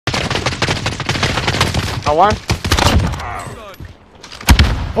I won.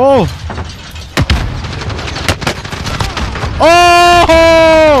 Oh!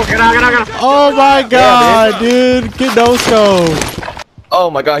 Oh! Get out. Oh my god, dude! Get no scope. Oh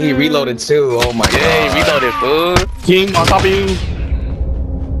my god, he reloaded too. Oh my god. Yeah, he reloaded, fool. Team on top of you.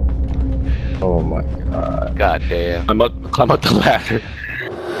 Oh my god. God damn. Climb up the ladder.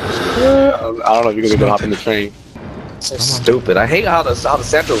 I don't know if you're gonna hop in the train. So stupid. I hate how the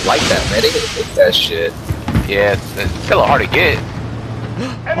Santos like that, man. They didn't pick that shit. Yeah, it's still hard to get.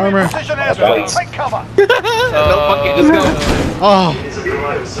 Armor. Take cover. No, fuck it, just go. Oh.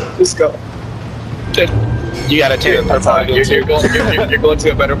 Just go. You gotta change the time. You're going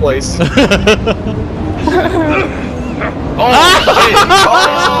to a better place. Oh, shit.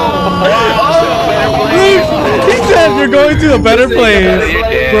 He said you're going to a better place,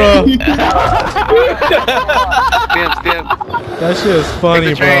 bro. That shit is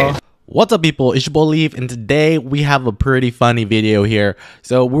funny, bro. What's up, people? It's your boy Leaf, and today we have a pretty funny video here.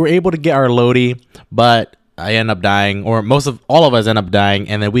 So we were able to get our loadie, but I end up dying, or all of us end up dying,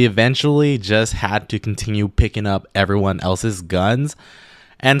 and then we eventually just had to continue picking up everyone else's guns,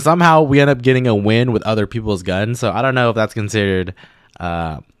 and somehow we end up getting a win with other people's guns. So I don't know if that's considered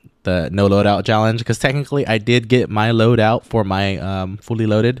the no loadout challenge, because technically I did get my loadout for my fully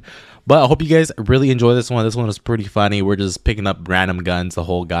loaded. But I hope you guys really enjoy this one. This one was pretty funny. We're just picking up random guns the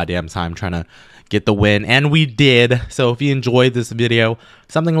whole goddamn time trying to get the win, and we did. So if you enjoyed this video,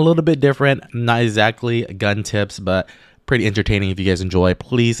 something a little bit different, not exactly gun tips, but pretty entertaining. If you guys enjoy,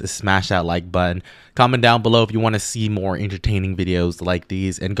 please smash that like button. Comment down below if you want to see more entertaining videos like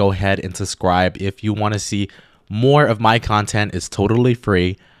these, and go ahead and subscribe if you want to see more of my content. It's totally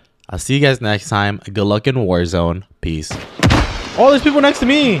free. I'll see you guys next time. Good luck in Warzone. Peace. Oh, there's people next to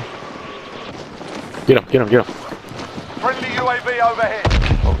me. Get him. Friendly UAV overhead.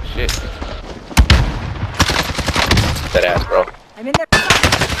 Oh shit. That ass, bro. I'm in there.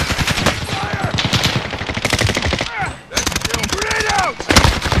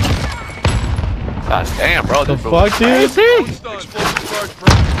 God damn, bro. The fuck, dude?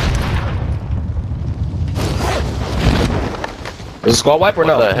 Is it squad wipe or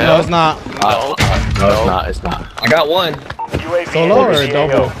no? No, it's not. No, it's not. I got one. UAV Solo or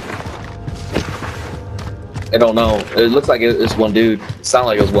double? I don't know. It looks like it's one dude. It sounded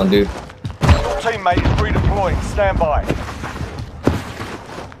like it was one dude. Your teammate is redeploying. Stand by.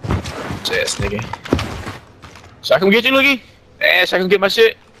 Yes, nigga. Should I come get you, Loogie? Yeah, should I come get my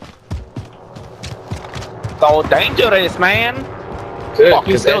shit? So dangerous, man. Good. Fuck,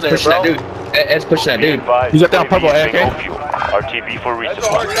 he's still there, pushing bro. that dude. Ed's pushing that dude. He's up there on purple, AK. RTB for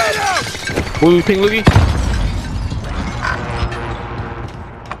resupply. Will ping Loogie?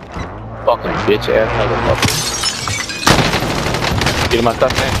 Fucking bitch ass motherfucker. Get my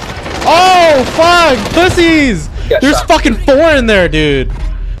stuff, man. Oh, fuck! Pussies! There's shot. fucking 4 in there, dude.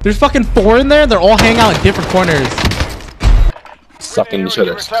 There's fucking 4 in there. They're all hanging out in different corners. Sucking each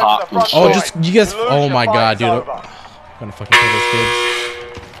other's cock and shit. Oh, just, you guys. Oh my god, dude. I'm gonna fucking kill those kids.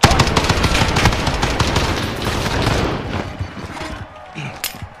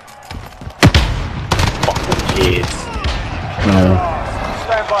 Fucking kids.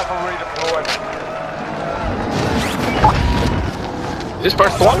 Stand by for redeployment. This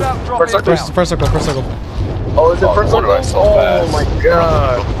first one? First circle. First circle. Oh, is it first one? So Oh fast. my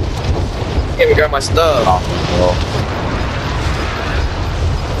god. Can't even grab my stuff.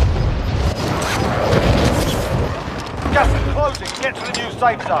 Gas is closing. Get to the new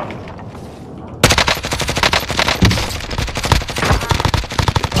safe zone.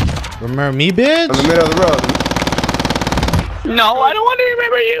 Remember me, bitch? In the middle of the road. No, I don't want to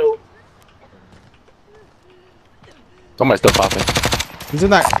remember you. Somebody's still popping. He's in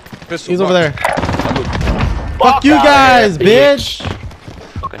that. He's over there. Fuck Fuck you outta guys, here, bitch.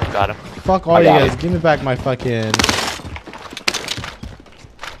 Okay, got him. Fuck all I you got guys. it. Give me back my fucking.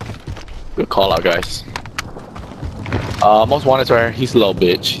 Good call out, guys. Most wanted's right here. He's a little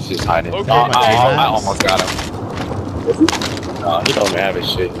bitch. He's just hiding. Okay, I almost got him. No, he don't even have his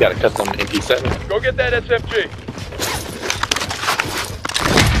shit. He got a custom MP7. Go get that SMG.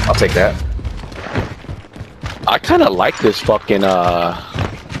 I'll take that. I kind of like this fucking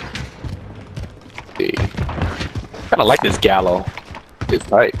kind of like this Gallo. It's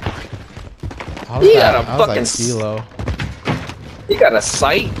tight. How's He that? got a I was like fucking kilo. He got a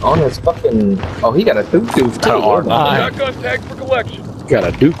sight on his fucking. Oh, he got a doof too. R9. Shotgun tag for collection. Got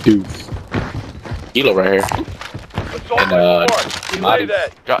a doof. Kilo right here. Assault And rifle mark. Relay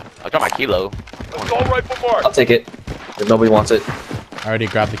that. I got my kilo. Assault rifle mark. I'll take it. If nobody wants it. I already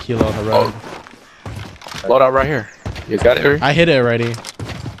grabbed the kilo on the road. Load out right here. You got it, Harry? I hit it already.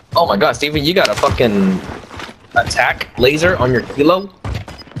 Oh my god, Steven, you got a fucking attack laser on your kilo?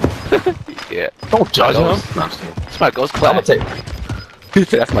 Yeah. Don't judge him. That's my ghost class. I'm gonna take.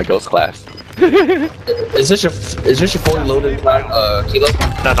 That's my ghost class. Is this your fully loaded kilo?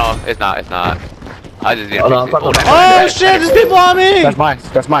 No, it's not. It's not. I just didn't. Oh, no, fix it. Oh shit! There's people on me. That's mine.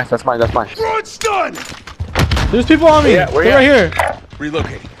 That's mine. That's mine. That's mine. It's done! There's people on me. Where They're right here.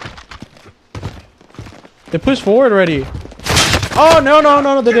 Relocating. They pushed forward already. Oh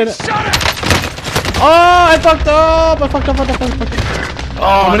no, they didn't. Oh, I fucked up. I fucked up.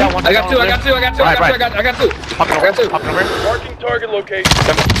 Oh, I got one. I got two. I got two. I got two. I got two. Hopping over. Marking target location.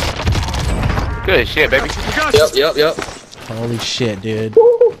 Good shit, baby. Yep. Holy shit, dude.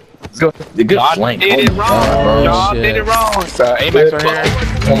 Good God flank. did it wrong. God shit. did it wrong. So Amax right here.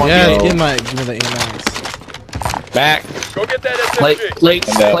 Yeah, give me the Amax. Back. Go get that Plate.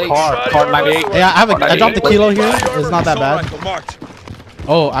 SMG. Car 98. Yeah, I dropped the kilo here. It's not that bad. Marked.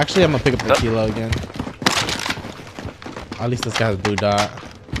 Oh, actually, I'm gonna pick up the kilo again. At least this guy has a blue dot.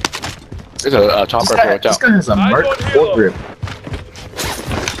 There's a chopper here. Watch This out. guy has a I Merc don't heal. foregrip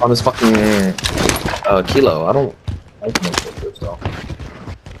on his fucking kilo. I don't like no foregrips though.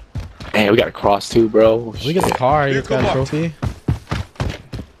 Man, we got a cross too, bro. We get the car. You got a trophy.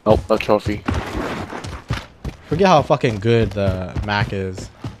 Nope, no trophy. Forget how fucking good the Mac is.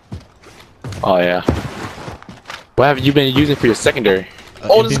 Oh yeah. What have you been using for your secondary?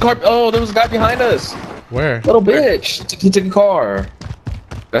 Oh, there's a car. Oh, there was a guy behind us. Where? Little bitch. He took a car.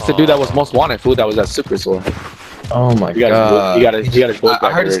 That's the dude that was most wanted. Food that was at Super Store. Oh my You got god. his book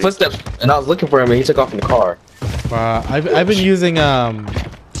I heard his footsteps and I was looking for him and he took off in the car. I've been using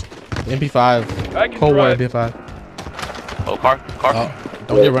MP5. I can Cold War drive. MP5. Oh, car. Oh,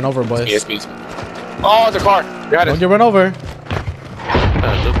 don't get run over, boys. Yes, please. Oh, it's a car. Got Don't it. get run over.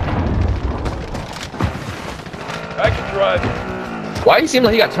 I can drive. Why do you seem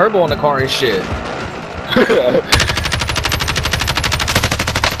like he got turbo on the car and shit?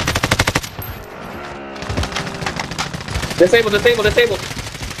 Disabled.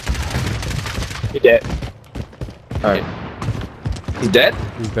 You're dead. Alright. He's dead?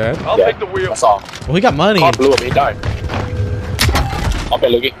 He's dead. I'll take the wheel. I saw him. Well, he got money. Car blew up. He died. Okay,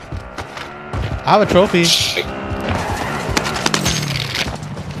 Loogie. I have a trophy.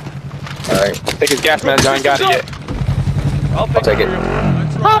 Alright. Take his gas man. I ain't got it yet. I'll take take the it. wheel.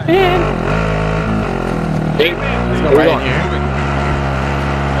 Hop in. Hey, Let's go where right we in going? here.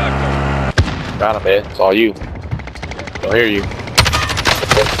 Got him, man. It's all you. Don't hear you.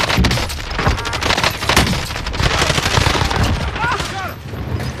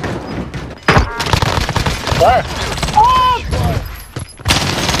 Where?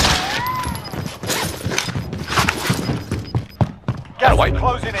 Got a white.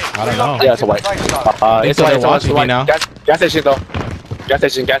 Closing in. I don't know. Yeah, it's a white. Think It's so, a white. they're It's watching a me white. now. Gas station though. Gas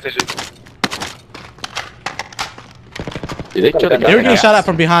station. Dude, they killed the guy. They were getting shot at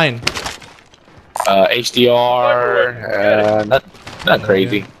from behind. HDR. Not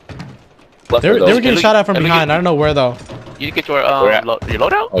crazy. They were getting shot at from behind. I don't know where though. You didn't get your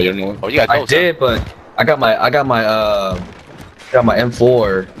loadout? Oh, you know. Oh, you got I those. did, but I got my M4.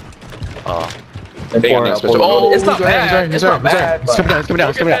 M4. Oh, It's not bad. It's not bad. It's coming down. Go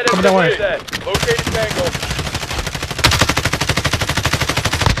get that Come down, SMG. Located Tango.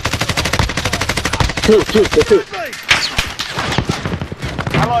 Two.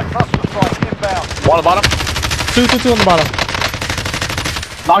 Allied cluster strike inbound. One on the bottom. Two on the bottom.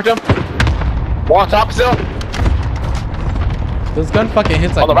 Knocked him. One on top still. This gun fucking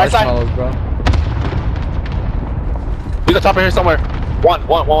hits like On the right side. marshmallows, bro. He's on top of here somewhere. One.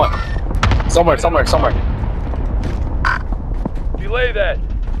 Somewhere. Delay that.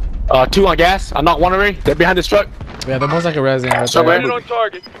 Two on gas. I knocked one already. They're behind this truck. Yeah, they're most like a resin right Somewhere. there. Landed on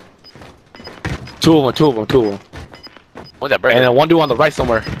target. Two of them. One's that burger. And then one dude on the right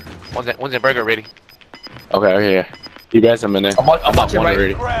somewhere. One's in burger ready. Okay, yeah. You guys have him in there. I'm watching one right.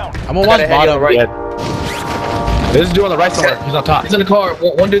 already. Ground. I'm gonna watch bottom. Right. Yeah. There's a dude on the right somewhere. He's on top. He's in the car.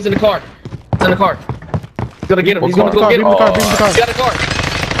 One dude's in the car. He's in the car. He's gonna get him. He's gonna go get him. Bring the car. He's got a car.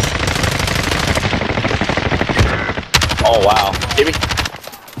 Oh wow. Give me.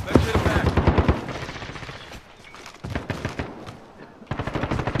 Let's hit him back.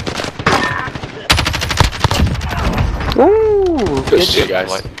 Ooh. Good shit, guys.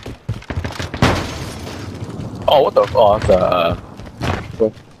 Oh, what the? Oh, it's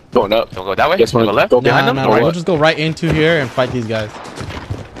going up. Don't go that way. Guess we're gonna go left. Go behind them. Nah, we'll just go right into here and fight these guys.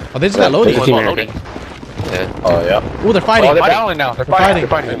 Oh, they just got loaded. Yeah. Oh yeah. Ooh, they're fighting. Oh, they're battling now. They're fighting.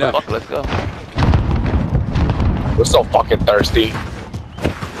 fighting. Fuck, let's go. We're so fucking thirsty.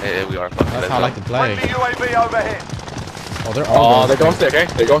 Yeah, we are. That's how I like to play. Friendly UAV overhead. Oh, they're all Oh, they're ghosted, okay?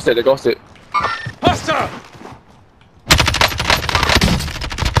 They're ghosted. Buster!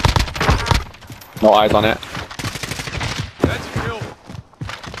 No eyes on it. That's a kill.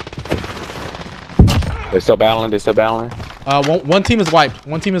 They're still battling. They're still battling. One team is wiped.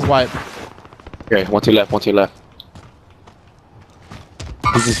 One team is wiped. Okay, one to your left. One to your left.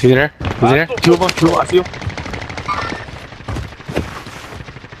 He's in there. He's in there. Two of them. Two. I see him.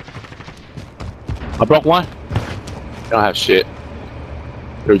 I broke one. They don't have shit.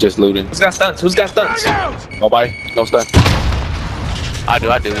 They're just looting. Who's got stunts? Who's got stunts? Nobody. No stun. I do.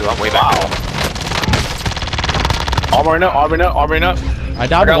 I'm way back. Armoring up. I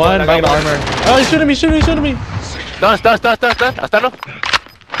downed one by the armor. Oh, he's shooting me. Stun. I stunned him.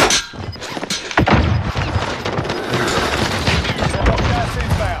 Gas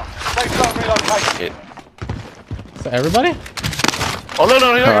inbound. Safe zone relocation. Shit. So everybody? Oh no.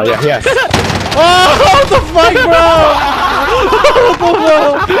 Oh, yes. Oh, what the fuck, bro?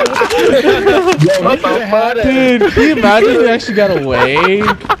 What the fuck? Dude, can you imagine if they actually got away?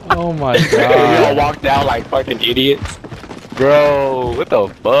 Oh my We all god. walked out like fucking idiots. Bro, what the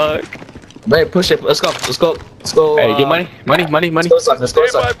fuck? Man, push it. Let's go. Hey, get money. Let's go inside. Let's go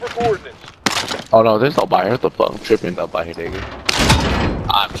Stand by inside. for coordinates. Oh no, there's nobody. What the fuck? I'm tripping up by here, nigga.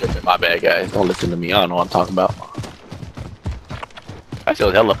 I'm tripping. My bad, guys. Don't listen to me. I don't know what I'm talking about. That shit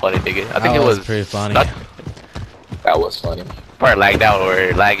was hella funny, nigga. I think That it was pretty funny. That was funny. Probably lagged out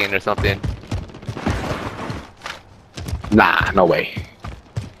or lagging or something. Nah, no way.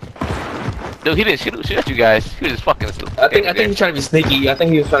 Dude, he didn't shoot at you guys. He was just fucking. I think he's trying to be sneaky. I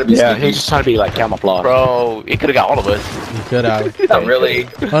think he was trying to be Yeah, sneaky. he was just trying to be like camouflage. Bro, it could have got all of us. You could have. Not really.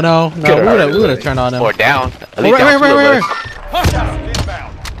 Oh no, we would have turned on him. Or down. At Oh, least down two of right. us. Gas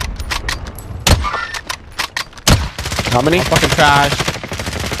inbound. How many? Fucking trash.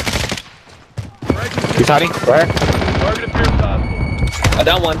 He's hiding. Right. Target appears possible. I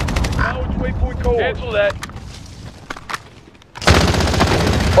down one. Knowledge waypoint code. Cancel that.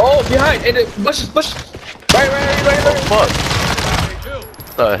 Oh, behind. In the bushes. Right. Fuck.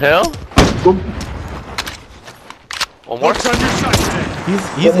 The hell? One more. He's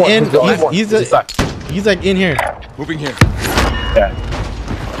One more. in. He's going. He's like in here. Moving here. Yeah.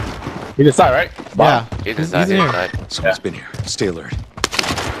 He's inside, right? Yeah. He's He's inside. in here. Someone's been here. Stay alert.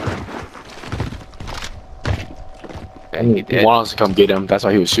 Yeah, he wanted us to come get him. That's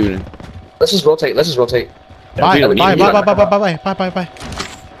why he was shooting. Let's just rotate. Bye. Yeah, Bye.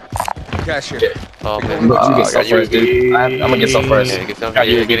 Cash here. Oh, okay. You get some first, dude. I'm gonna get some first. Yeah, get some. Got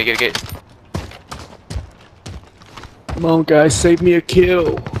you. Get it. Come on, guys, save me a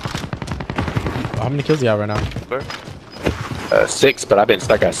kill. How many kills do you have right now? 6, but I've been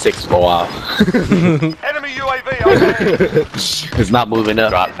stuck at 6 for a while. Enemy UAV overhead. It's not moving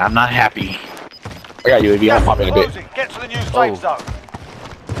up. I'm not happy. I got UAV. I'll pop in a bit. Closing. Get to the new safe Oh. zone.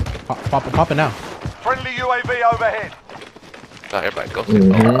 Pop it now. Friendly UAV overhead. Not everybody go. No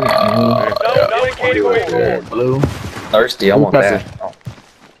indicating waypoint. Blue. Thirsty. I want that.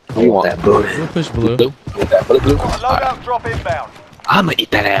 I want that blue. We'll push blue. Blue. Loadout drop inbound. I'ma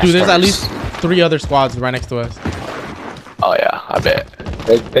eat that ass. Dude, there's at first. least 3 other squads right next to us. Oh yeah, I bet.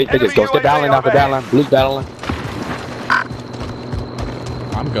 They just go. They're battling after battling. Blue's battling.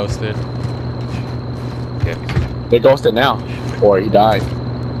 I'm ghosted. Yeah, they're ghosted now, or he died.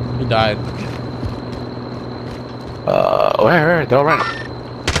 He died. Where? They're all running.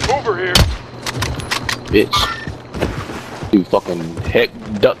 Over here. Bitch. Dude, fucking heck,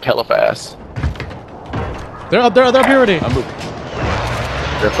 duck hella fast. They're up here already. I'm moving.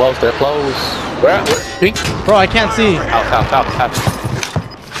 They're close. Where at? Pink? Bro, I can't see. Out.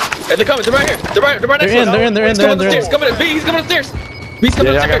 Hey, they're coming. They're right here. They're right next to us. They're in. He's coming upstairs. He's coming upstairs. He's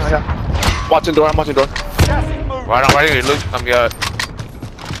coming upstairs. Yeah. Watching door. I'm watching door. Gas is moving. Right here, Luke. I'm good.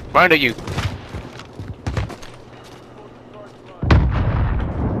 Right under you.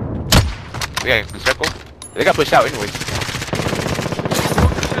 We got a circle. They got pushed out anyway.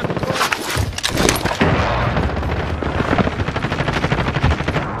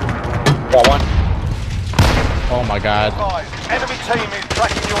 Got one. Oh my god. Guys, enemy team is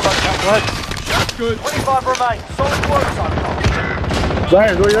tracking your location. What? That's good. 25 remain. Solid work so far.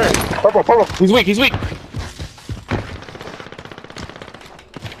 Right here. Purple. He's weak.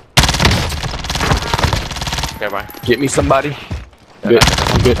 Okay, bye. Get me somebody. I'm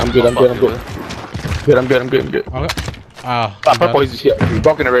good. Okay. Ah, purple, he's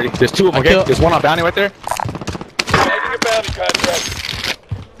broken already. There's 2 of them, okay? There's one on bounty right there. Taking a bounty contract.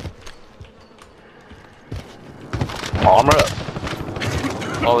 Armor up.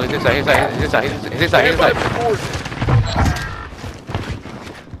 Oh, he's inside. Stand by for coordinates.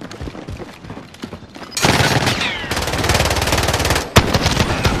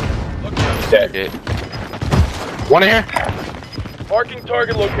 Dead. One in here. Marking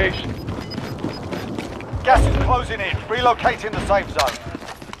target location. Gas is closing in. Relocating the safe zone.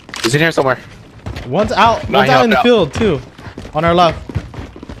 He's in here somewhere. One's out. No, One's he out in the out. field too. On our left.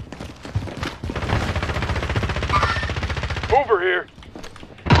 Over here.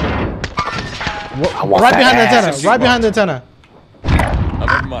 want Right that behind the ass. antenna. Right behind the antenna. Oh,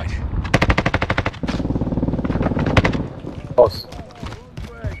 never mind. Close.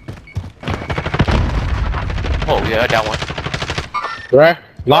 Oh yeah, I got one. Where?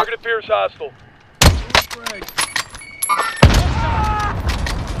 Lock. Target appears hostile.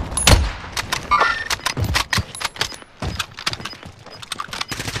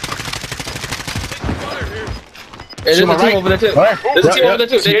 Hey, there's a team over there too. Where? There's a team over there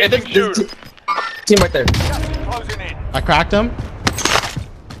too. There's a team right there. Closing in. I cracked him.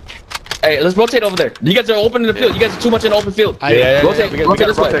 Hey, let's rotate over there. You guys are open in the field. You guys are too much in the open field. Rotate. We gotta Rotate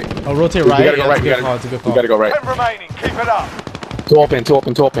this way. rotate. Oh, rotate We right. gotta go Yeah, right. it's a good call. We gotta go right. 10 remaining. Keep it up. Two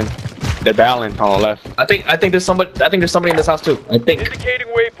open. They're battling on the left. I think there's somebody. I think there's somebody in this house too. I think. Indicating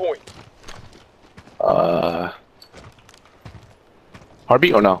waypoint.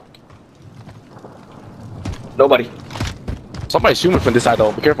 Heartbeat or no? Nobody. Somebody's shooting from this side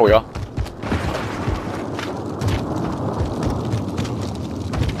though. Be careful, y'all.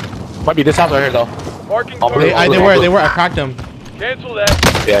 Might be this house right here though. Marking Oh, target. They were. I cracked him. Cancel that.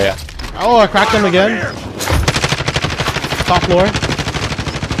 Yeah. Oh, I cracked him again. Top floor.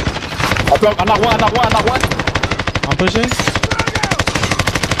 I'm not one. I'm pushing.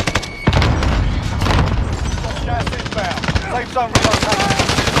 Gas inbound. Safe zone relocated.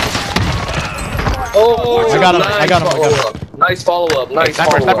 Oh, I got him. nice I got him. follow-up. Nice follow-up. Nice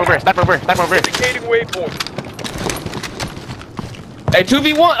Sniper follow-up. over. Indicating waypoint. Hey,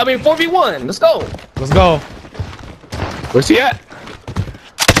 2v1. I mean 4v1. Let's go. Let's go. Where's he at?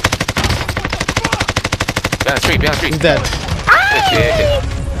 Behind the street. He's dead.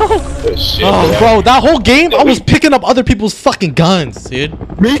 Shit. Oh, bro, that whole game, I was picking up other people's fucking guns, dude.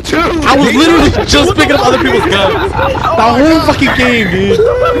 Me too. I was literally just picking up other people's guns. That whole fucking game, dude.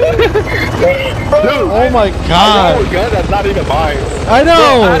 Oh my god. Oh, gun that's not even mine. I I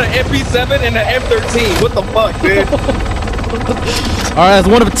know. had an MP7 and an M13. What the fuck, dude? Alright, that's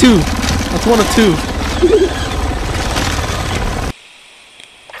one of two.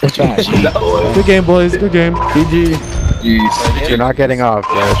 Good game, boys. Good game. GG. You're not getting off,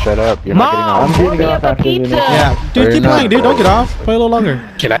 bro. Shut up. You're not getting off. I'm getting off after this. Yeah. Dude, keep playing, dude. Don't get off. Play a little longer.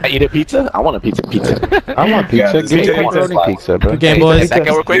 Can I eat a pizza? I want a pizza. I want pizza. Yeah, Give me pizza. pepperoni pizza, bro. Good game, boys. Back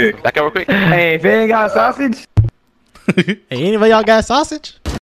out real quick. Hey, if you ain't got sausage. Hey, anybody y'all got sausage?